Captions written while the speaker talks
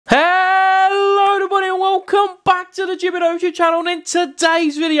welcome back to the Eberechi channel, and in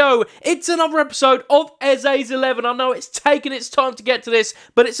today's video, it's another episode of EZE'S 11. I know it's taken its time to get to this,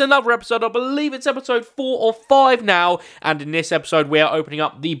 but it's another episode. I believe it's episode 4 or 5 now, and in this episode, we are opening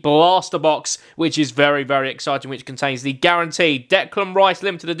up the Blaster Box, which is very, very exciting, which contains the guaranteed Declan Rice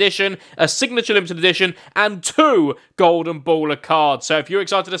Limited Edition, a Signature Limited Edition, and 2 Golden Baller cards. So if you're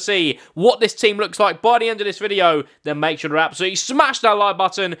excited to see what this team looks like by the end of this video, then make sure to absolutely smash that like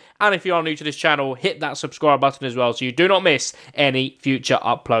button, and if you are new to this channel, hit that subscribe button as well so you do not miss any future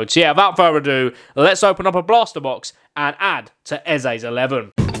uploads. So yeah, without further ado, let's open up a Blaster Box and add to EZE'S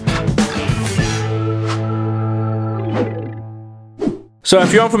 11. So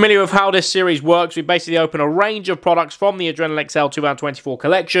if you're unfamiliar with how this series works, we basically open a range of products from the Adrenalyn XL 2024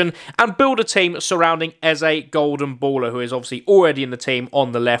 collection and build a team surrounding Eze Golden Baller, who is obviously already in the team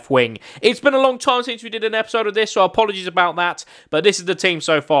on the left wing. It's been a long time since we did an episode of this, so apologies about that, but this is the team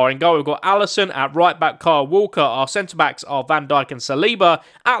so far. In goal, we've got Alisson. At right back, Kyle Walker. Our centre backs are Van Dijk and Saliba.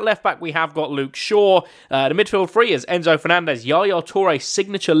 At left back, we have got Luke Shaw. The midfield three is Enzo Fernandez, Yaya Toure,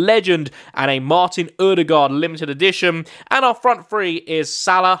 Signature Legend, and a Martin Odegaard Limited Edition. And our front three is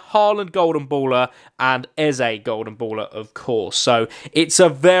Salah, Haaland Golden Baller, and Eze Golden Baller, of course. So it's a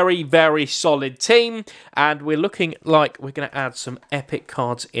very, very solid team, and we're looking like we're going to add some epic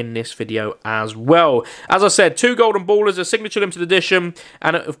cards in this video as well. As I said, 2 Golden Ballers, a Signature Limited Edition,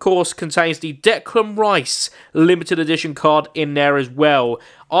 and it, of course, contains the Declan Rice Limited Edition card in there as well.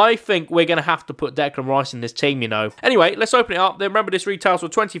 I think we're going to have to put Declan Rice in this team, you know. Anyway, let's open it up. Then remember, this retails for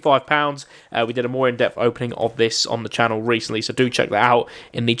 £25. We did a more in-depth opening of this on the channel recently, so do check that out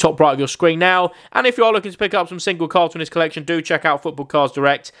in the top right of your screen now. And if you are looking to pick up some single cards from this collection, do check out Football Cards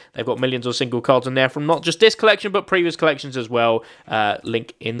Direct. They've got millions of single cards in there from not just this collection, but previous collections as well.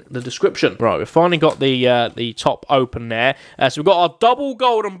 Link in the description. Right, we've finally got the top open there. So we've got our double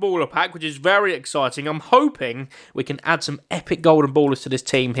Golden Baller pack, which is very exciting. I'm hoping we can add some epic Golden Ballers to this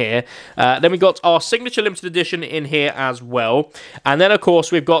team here. Then we got our Signature Limited Edition in here as well. And then, of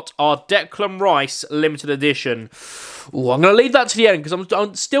course, we've got our Declan Rice Limited Edition. Ooh, I'm going to leave that to the end because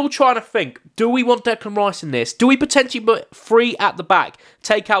I'm still trying to think. Do we want Declan Rice in this? Do we potentially put 3 at the back,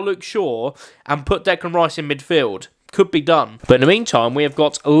 take out Luke Shaw, and put Declan Rice in midfield? Could be done. But in the meantime, we have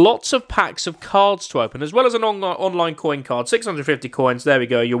got lots of packs of cards to open, as well as an online coin card. 650 coins. There we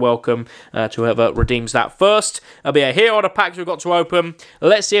go. You're welcome to whoever redeems that first. But yeah, here are the packs we've got to open.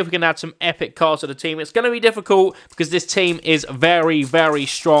 Let's see if we can add some epic cards to the team. It's going to be difficult because this team is very, very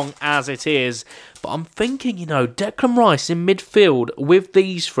strong as it is. But I'm thinking, you know, Declan Rice in midfield with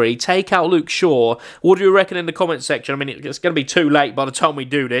these 3. Take out Luke Shaw. What do you reckon in the comments section? I mean, it's going to be too late by the time we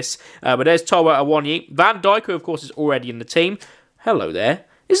do this. But there's Towa Awoniyi. Van Dijk, who, of course, is already in the team. Hello there.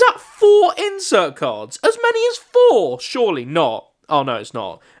 Is that 4 insert cards? As many as 4? Surely not. Oh, no, it's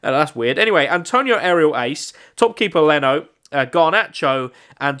not. That's weird. Anyway, Antonio Aerial Ace. Top keeper Leno. Garnacho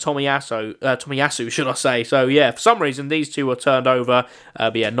and Tomiyasu, should I say. So, yeah, for some reason, these 2 were turned over.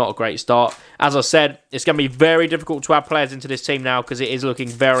 But, yeah, not a great start. As I said, it's going to be very difficult to add players into this team now because it is looking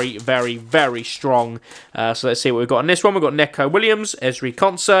very, very, very strong. So, let's see what we've got. In this one, we've got Neco Williams, Esri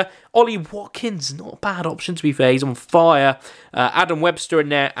Konsa, Ollie Watkins, not a bad option to be fair, he's on fire. Adam Webster in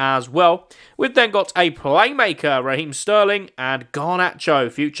there as well. We've then got a playmaker, Raheem Sterling, and Garnacho,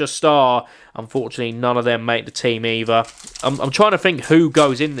 future star. Unfortunately, none of them make the team either. I'm trying to think who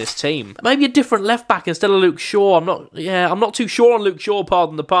goes in this team. Maybe a different left back instead of Luke Shaw. I'm not too sure on Luke Shaw,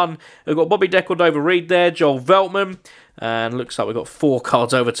 pardon the pun. We've got Bobby Decordova-Reid there, Joel Veltman. And looks like we've got 4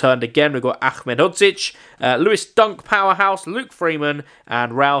 cards overturned again. We've got Ahmed Hodzic, Lewis Dunk Powerhouse, Luke Freeman,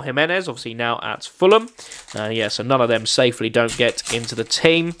 and Raul Jimenez, obviously now at Fulham. Yeah, so none of them safely don't get into the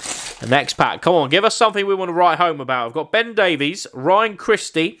team. The next pack, come on, give us something we want to write home about. We've got Ben Davies, Ryan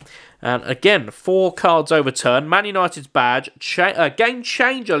Christie, and again, 4 cards overturned. Man United's badge. Game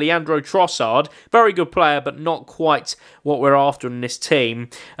changer, Leandro Trossard. Very good player, but not quite what we're after in this team.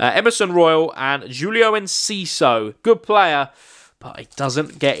 Emerson Royal and Julio Enciso. Good player, but it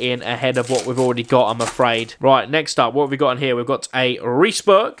doesn't get in ahead of what we've already got, I'm afraid. Right, next up, what have we got in here? We've got a Reece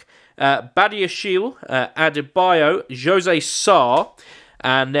Burke, Badiashile, Adebayo, Jose Sarr.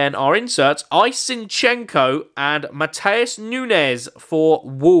 And then our inserts, Isinchenko and Mateus Nunes for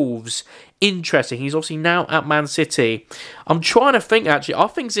Wolves. Interesting. He's obviously now at Man City. I'm trying to think, actually. I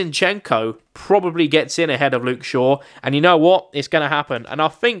think Zinchenko probably gets in ahead of Luke Shaw. And you know what? It's going to happen. And I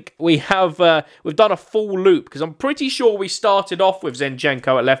think we have we've done a full loop because I'm pretty sure we started off with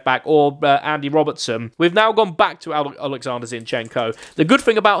Zinchenko at left back or Andy Robertson. We've now gone back to Alexander Zinchenko. The good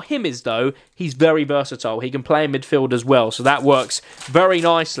thing about him is, though, he's very versatile. He can play in midfield as well. So that works very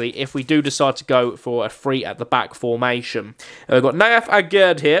nicely if we do decide to go for a 3 at the back formation. We've got Nayef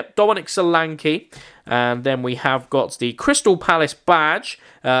Aguerd here, Dominic Solanke, Solanke. And then we have got the Crystal Palace badge,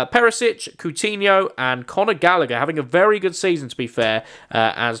 Perisic, Coutinho, and Conor Gallagher having a very good season, to be fair,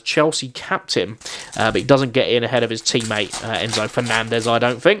 as Chelsea captain. But he doesn't get in ahead of his teammate, Enzo Fernandez, I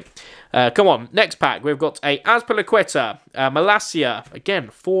don't think. Come on, next pack, we've got a Azpilicueta, Malacia, again,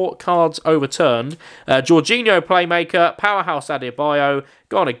 4 cards overturned, Jorginho Playmaker, Powerhouse Adebayo,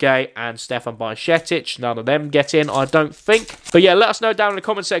 Gana Gay, and Stefan Bajcetic. None of them get in, I don't think. But yeah, let us know down in the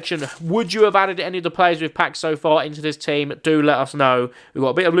comment section, would you have added any of the players we've packed so far into this team? Do let us know. We've got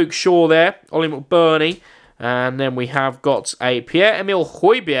a bit of Luke Shaw there, Ollie McBurney, and then we have got a Pierre-Emile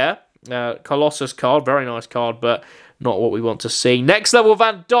Højbjerg, Colossus card, very nice card, but not what we want to see. Next level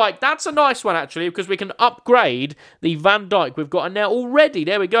Van Dijk. That's a nice one, actually, because we can upgrade the Van Dijk we've got in there already.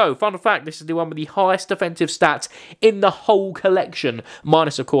 There we go. Fun fact, this is the one with the highest defensive stats in the whole collection,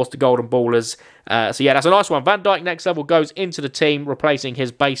 minus, of course, the Golden Ballers. So, yeah, that's a nice one. Van Dijk next level goes into the team, replacing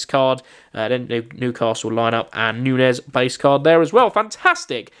his base card. Then Newcastle lineup and Nunez base card there as well.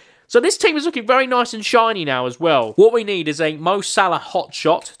 Fantastic. So this team is looking very nice and shiny now as well. What we need is a Mo Salah hot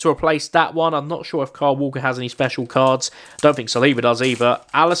shot to replace that one. I'm not sure if Kyle Walker has any special cards. I don't think Saliba does either.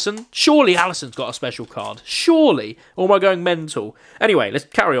 Alisson? Surely Alisson's got a special card. Surely. Or am I going mental? Anyway, let's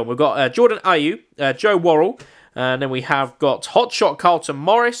carry on. We've got Jordan Ayew, Joe Worrell, and then we have got Hotshot Carlton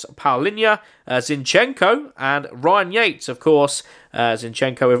Morris, Paulinho, Zinchenko, and Ryan Yates, of course.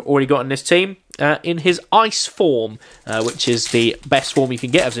 Zinchenko we've already got in this team in his ice form, which is the best form you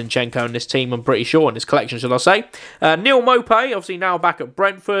can get of Zinchenko in this team, I'm pretty sure, in this collection, should I say. Neil Maupay, obviously now back at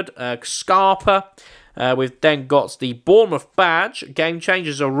Brentford. Scarpa. We've then got the Bournemouth badge, Game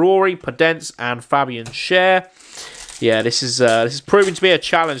Changers, Rory, Podence, and Fabian Schär. Yeah, this is proving to be a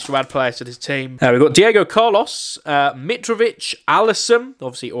challenge to add players to this team. We've got Diego Carlos, Mitrovic, Alisson,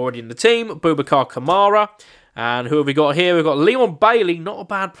 obviously already in the team, Boubacar Kamara. And who have we got here? We've got Leon Bailey, not a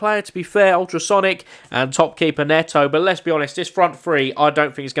bad player to be fair, Ultrasonic, and top keeper Neto. But let's be honest, this front three, I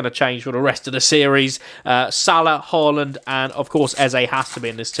don't think it's going to change for the rest of the series. Salah, Haaland, and of course Eze has to be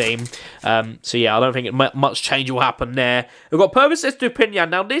in this team. So yeah, I don't think much change will happen there. We've got Pervis Estupiñán.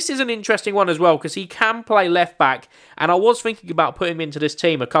 Now this is an interesting one as well because he can play left back. And I was thinking about putting him into this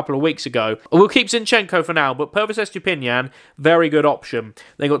team a couple of weeks ago. We'll keep Zinchenko for now, but Pervis Estupiñán, very good option.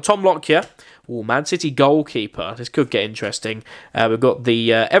 Then got Tom Lockyer. Oh, Man City goalkeeper. This could get interesting. We've got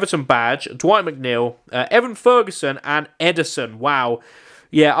the Everton badge, Dwight McNeil, Evan Ferguson, and Ederson. Wow.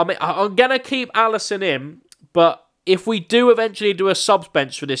 Yeah, I mean, I'm going to keep Alisson in, but if we do eventually do a subs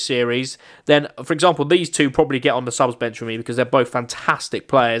bench for this series, then, for example, these two probably get on the subs bench for me because they're both fantastic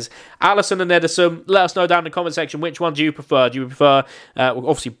players. Alisson and Ederson, let us know down in the comment section which one do you prefer. Do you prefer,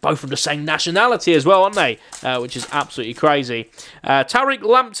 obviously, both from the same nationality as well, aren't they? Which is absolutely crazy. Tariq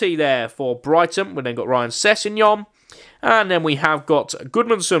Lamptey there for Brighton. We then got Ryan Sessegnon. And then we have got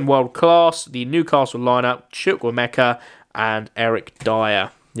Goodmanson, world class, the Newcastle lineup, Chukwuemeka, and Eric Dyer.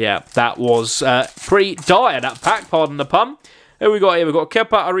 Yeah, that was pretty dire, that pack, pardon the pun. Who we got here? We've got Kepa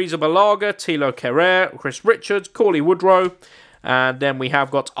Arrizabalaga, Thilo Kehrer, Chris Richards, Cauley Woodrow. And then we have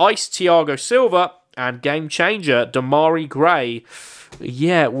got Ice Thiago Silva and Game Changer, Damari Gray.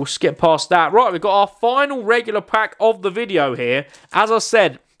 Yeah, we'll skip past that. Right, we've got our final regular pack of the video here. As I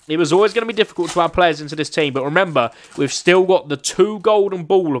said, it was always going to be difficult to add players into this team, but remember, we've still got the 2 Golden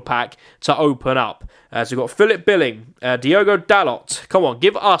Baller pack to open up. So we've got Philip Billing, Diogo Dalot. Come on,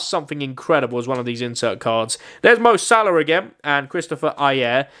 give us something incredible as one of these insert cards. There's Mo Salah again, and Christopher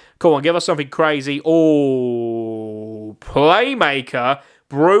Ayer. Come on, give us something crazy. Oh, Playmaker,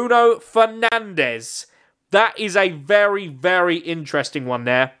 Bruno Fernandes. That is a very, very interesting one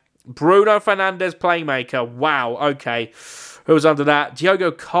there. Bruno Fernandes, Playmaker. Wow, okay. Who was under that?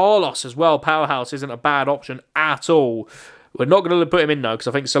 Diogo Carlos as well. Powerhouse isn't a bad option at all. We're not going to put him in, though, because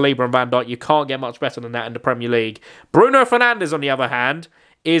I think Saliba and Van Dijk, you can't get much better than that in the Premier League. Bruno Fernandes, on the other hand,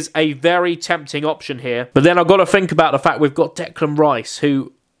 is a very tempting option here. But then I've got to think about the fact we've got Declan Rice,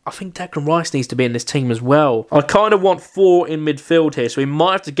 who I think Declan Rice needs to be in this team as well. I kind of want 4 in midfield here, so we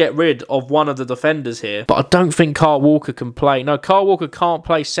might have to get rid of one of the defenders here. But I don't think Kyle Walker can play. No, Kyle Walker can't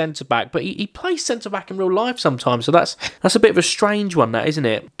play centre-back, but he plays centre-back in real life sometimes, so that's a bit of a strange one, that, isn't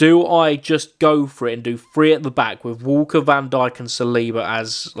it? Do I just go for it and do 3 at the back with Walker, Van Dijk and Saliba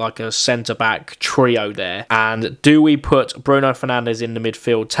as like a centre-back trio there? And do we put Bruno Fernandes in the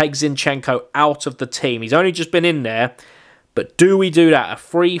midfield, take Zinchenko out of the team? He's only just been in there. But do we do that? A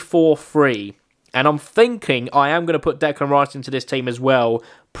 3-4-3 And I'm thinking I am going to put Declan Rice into this team as well,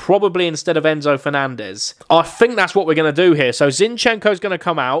 probably instead of Enzo Fernandez. I think that's what we're going to do here. So Zinchenko's going to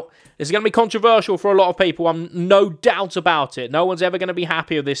come out. It's going to be controversial for a lot of people. I'm no doubt about it. No one's ever going to be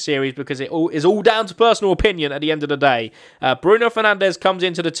happy with this series because it is all down to personal opinion at the end of the day. Bruno Fernandes comes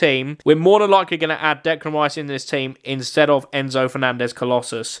into the team. We're more than likely going to add Declan Rice into this team instead of Enzo Fernandez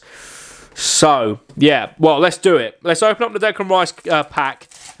Colossus. So, yeah, well, let's do it. Let's open up the Declan Rice pack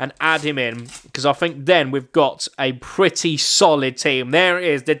and add him in, because I think then we've got a pretty solid team. There it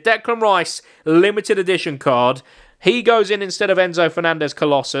is, the Declan Rice Limited Edition card. He goes in instead of Enzo Fernandez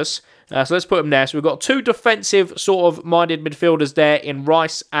Colossus. So let's put him there. So we've got two defensive sort of minded midfielders there in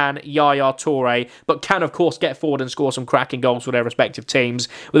Rice and Yaya Toure, but can of course get forward and score some cracking goals for their respective teams.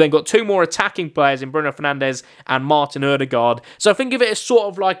 We've then got two more attacking players in Bruno Fernandes and Martin Ødegaard. So think of it as sort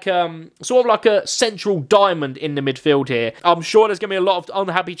of like a central diamond in the midfield here. I'm sure there's going to be a lot of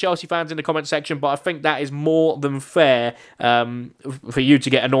unhappy Chelsea fans in the comment section, but I think that is more than fair for you to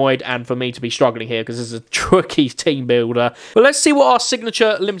get annoyed and for me to be struggling here, because this is a tricky team builder. But let's see what our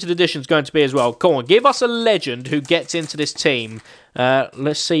signature limited edition going to be as well. Come on, give us a legend who gets into this team.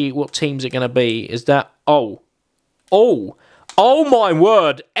 Let's see what teams are going to be. Is that... Oh my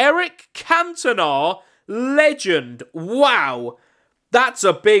word. Eric Cantona, legend. Wow. That's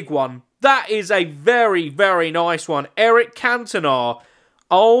a big one. That is a very, very nice one. Eric Cantona.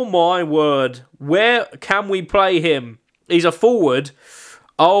 Oh my word. Where can we play him? He's a forward.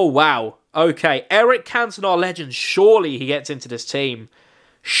 Oh, wow. Okay, Eric Cantona, legend. Surely he gets into this team.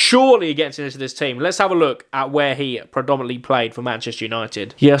 Surely he gets into this team. Let's have a look at where he predominantly played for Manchester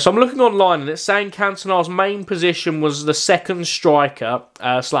United. Yeah, so I'm looking online and it's saying Cantona's main position was the second striker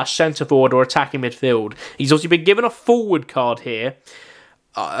slash centre forward or attacking midfield. He's obviously been given a forward card here.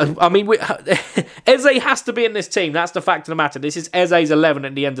 I mean, Eze has to be in this team. That's the fact of the matter. This is Eze's 11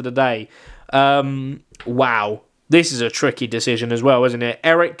 at the end of the day. Wow. This is a tricky decision as well, isn't it?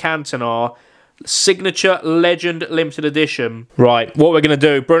 Eric Cantona, signature legend limited edition. Right, what we're going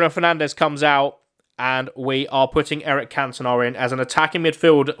to do, Bruno Fernandes comes out and we are putting Eric Cantona in as an attacking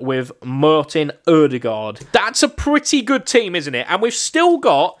midfield with Martin Ødegaard. That's a pretty good team, isn't it? And we've still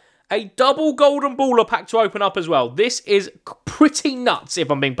got a double Golden Baller pack to open up as well. This is pretty nuts,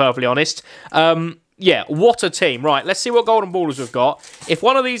 if I'm being perfectly honest. Yeah, what a team. Right, let's see what Golden Ballers we've got. If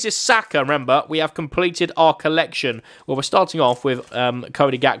one of these is Saka, remember, we have completed our collection. Well, we're starting off with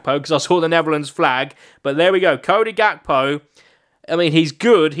Cody Gakpo, because I saw the Netherlands flag. But there we go, Cody Gakpo. I mean, he's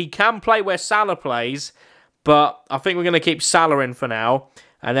good. He can play where Salah plays. But I think we're going to keep Salah in for now.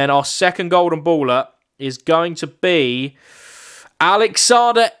 And then our second Golden Baller is going to be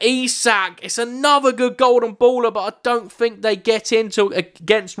Alexander Isak. It's another good Golden Baller, but I don't think they get into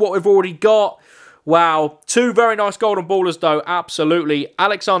against what we've already got. Wow, two very nice Golden Ballers though, absolutely.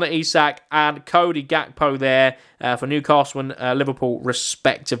 Alexander Isak and Cody Gakpo there for Newcastle and Liverpool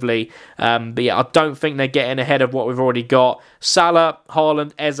respectively. But yeah, I don't think they're getting ahead of what we've already got. Salah,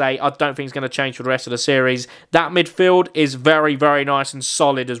 Haaland, Eze, I don't think it's going to change for the rest of the series. That midfield is very, very nice and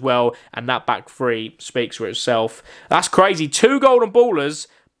solid as well, and that back three speaks for itself. That's crazy, two Golden Ballers,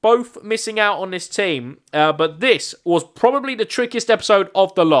 both missing out on this team. But this was probably the trickiest episode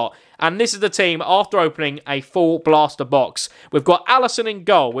of the lot. And this is the team after opening a full blaster box. We've got Alisson in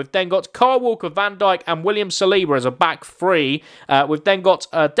goal. We've then got Kyle Walker, Van Dijk and William Saliba as a back three. We've then got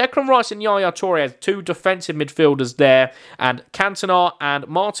Declan Rice and Yaya Toure as two defensive midfielders there. And Cantona and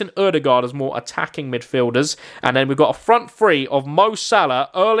Martin Ødegaard as more attacking midfielders. And then we've got a front three of Mo Salah,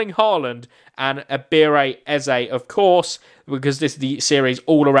 Erling Haaland and Eberechi Eze, of course, because this is the series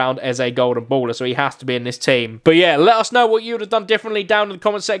all around Eze Golden Baller, so he has to be in this team. But yeah, let us know what you would have done differently down in the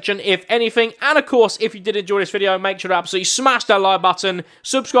comment section, if anything. And of course, if you did enjoy this video, make sure to absolutely smash that like button,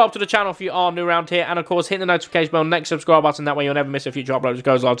 subscribe to the channel if you are new around here, and of course, hit the notification bell, next subscribe button, that way you'll never miss a future upload that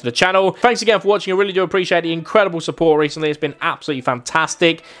goes live to the channel. Thanks again for watching, I really do appreciate the incredible support recently, it's been absolutely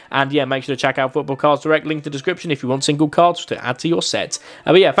fantastic. And yeah, make sure to check out Football Cards Direct, link in the description if you want single cards to add to your set.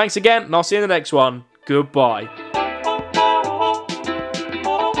 But yeah, thanks again, and I'll see you in the next one. Goodbye.